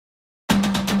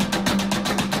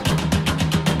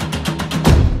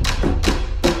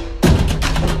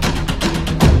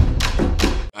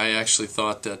I actually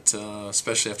thought that,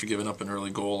 especially after giving up an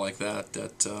early goal like that,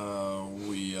 that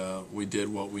we did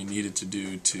what we needed to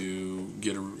do to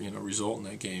get a result in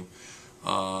that game.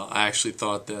 I actually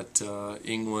thought that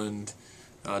England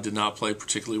did not play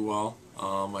particularly well.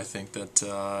 I think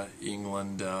that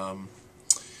England, I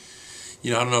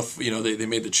don't know if they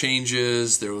made the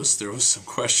changes. There was some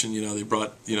question. They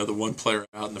brought the one player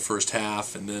out in the first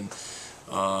half, and then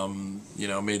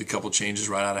made a couple changes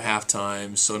right out of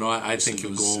halftime. So no, I think the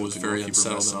goal was very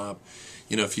unsettling.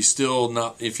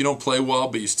 If you don't play well,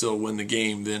 but you still win the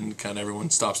game, then kind of everyone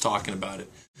stops talking about it.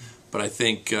 But I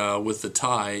think with the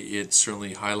tie, it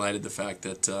certainly highlighted the fact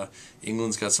that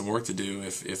England's got some work to do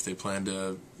if they plan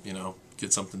to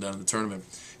get something done in the tournament.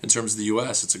 In terms of the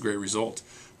U.S., it's a great result,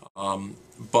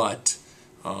 but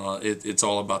it's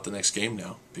all about the next game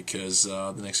now, because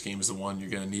the next game is the one you're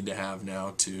going to need to have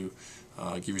now to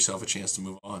give yourself a chance to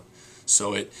move on.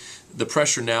 So the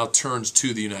pressure now turns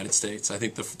to the United States. I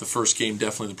think the first game,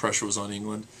 definitely the pressure was on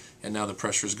England, and now the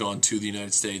pressure has gone to the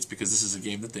United States because this is a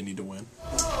game that they need to win.